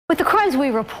With the crimes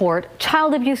we report,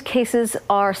 child abuse cases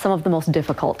are some of the most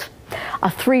difficult. A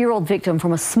 3-year-old victim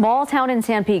from a small town in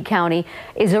Sanpete County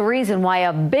is a reason why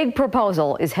a big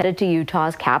proposal is headed to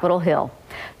Utah's Capitol Hill.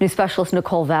 News specialist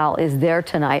Nicole Vowell is there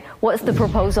tonight. What's the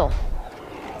proposal?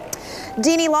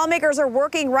 Deanie, lawmakers are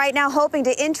working right now hoping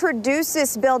to introduce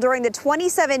this bill during the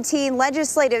 2017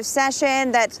 legislative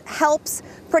session that helps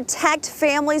protect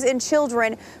families and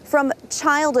children from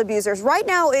child abusers. Right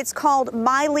now it's called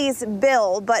Miley's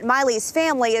bill, but Miley's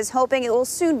family is hoping it will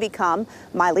soon become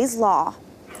Miley's law.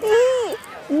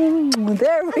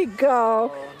 There we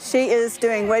go. She is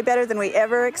doing way better than we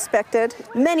ever expected.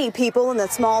 Many people in the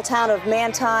small town of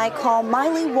Manti call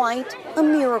Miley White a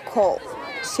miracle.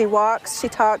 She walks, she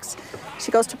talks,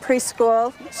 she goes to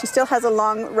preschool. She still has a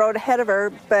long road ahead of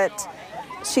her, but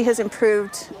she has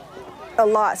improved a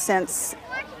lot since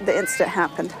the incident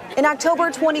happened. In October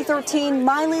 2013,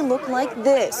 Miley looked like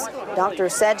this.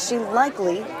 Doctors said she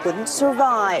likely wouldn't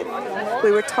survive. We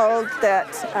were told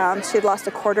that she had lost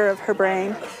a quarter of her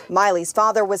brain. Miley's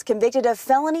father was convicted of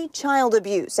felony child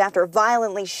abuse after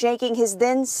violently shaking his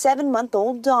then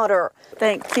 7-month-old daughter.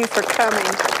 Thank you for coming.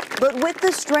 But with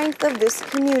the strength of this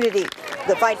community,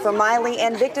 the fight for Miley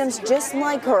and victims just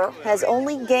like her has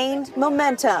only gained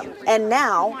momentum, and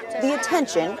now the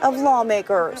attention of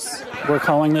lawmakers. We're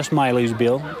calling this Miley's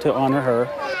bill to honor her.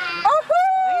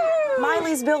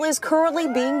 Miley's bill is currently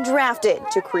being drafted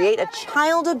to create a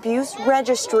child abuse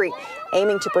registry,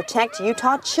 aiming to protect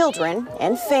Utah children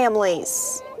and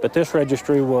families. But this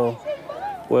registry will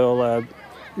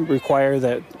require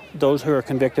that those who are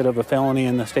convicted of a felony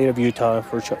in the state of Utah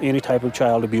for any type of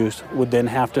child abuse would then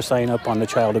have to sign up on the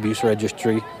child abuse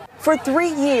registry. For 3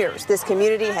 years, this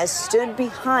community has stood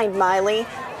behind Miley.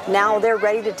 Now they're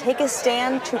ready to take a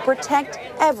stand to protect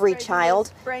every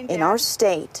child in our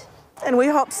state. And we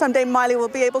hope someday Miley will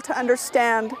be able to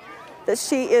understand that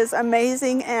she is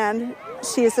amazing and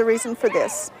she is the reason for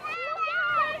this.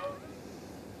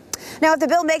 Now, if the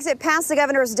bill makes it past the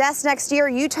governor's desk next year,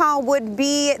 Utah would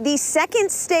be the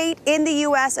second state in the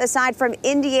U.S. aside from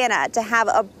Indiana to have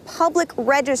a public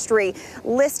registry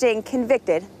listing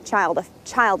convicted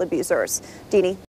child abusers. Deanie.